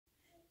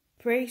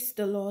Praise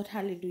the Lord,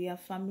 hallelujah,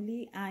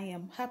 family. I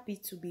am happy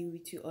to be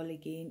with you all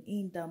again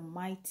in the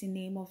mighty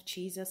name of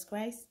Jesus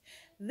Christ.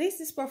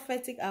 This is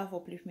Prophetic Hour of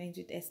Upliftment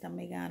with Esther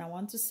Mega, and I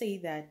want to say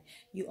that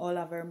you all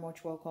are very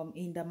much welcome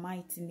in the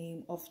mighty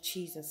name of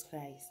Jesus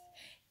Christ.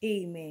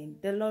 Amen.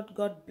 The Lord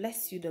God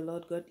bless you. The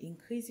Lord God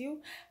increase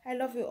you. I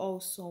love you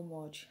all so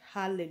much.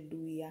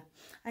 Hallelujah.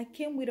 I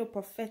came with a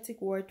prophetic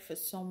word for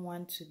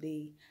someone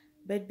today.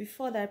 But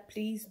before that,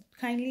 please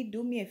kindly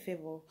do me a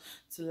favor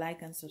to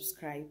like and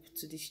subscribe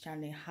to this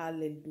channel.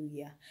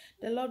 Hallelujah.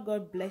 The Lord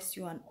God bless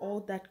you and all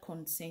that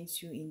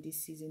concerns you in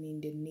this season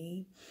in the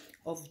name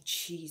of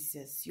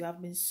Jesus. You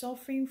have been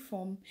suffering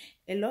from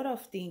a lot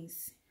of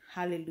things.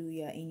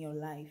 Hallelujah, in your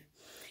life.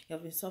 You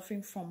have been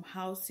suffering from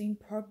housing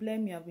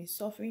problem. You have been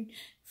suffering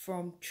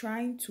from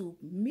trying to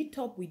meet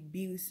up with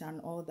bills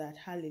and all that.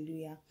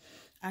 Hallelujah.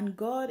 And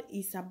God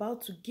is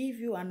about to give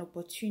you an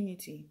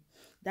opportunity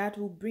that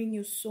will bring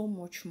you so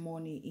much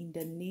money in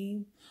the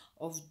name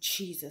of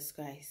Jesus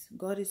Christ.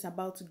 God is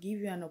about to give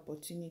you an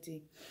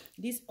opportunity.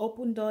 This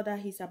open door that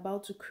He's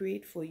about to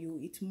create for you,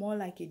 it's more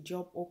like a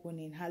job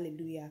opening.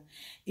 Hallelujah.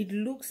 It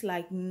looks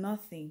like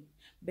nothing,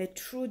 but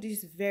through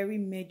this very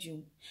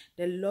medium,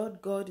 the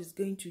Lord God is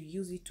going to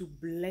use it to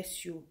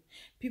bless you.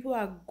 People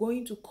are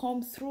going to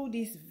come through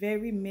this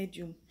very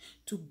medium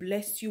to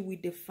bless you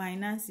with the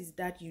finances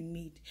that you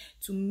need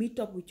to meet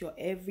up with your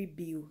every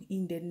bill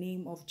in the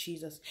name of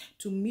Jesus,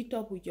 to meet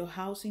up with your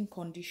housing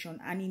condition.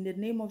 And in the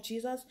name of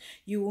Jesus,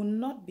 you will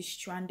not be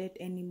stranded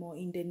anymore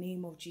in the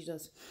name of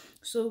Jesus.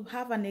 So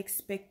have an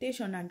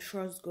expectation and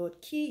trust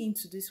God. Key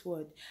into this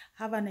word.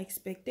 Have an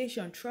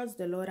expectation, trust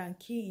the Lord, and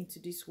key into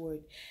this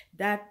word.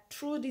 That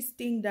through this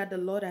thing that the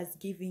Lord has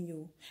given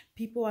you,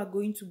 people are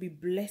going to be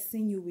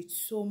blessing you with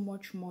so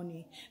much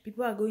money.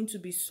 People are going to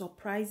be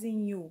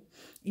surprising you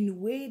in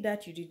ways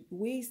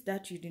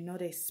that you did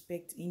not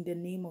expect in the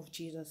name of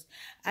Jesus.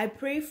 I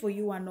pray for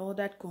you and all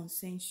that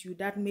concerns you,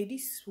 that may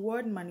this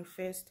word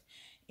manifest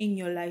in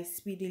your life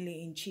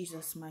speedily in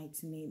Jesus'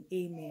 mighty name.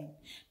 Amen.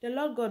 The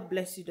Lord God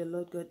bless you. The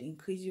Lord God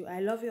increase you. I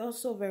love you all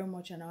so very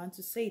much, and I want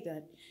to say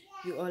that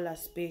you all are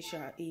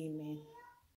special. Amen.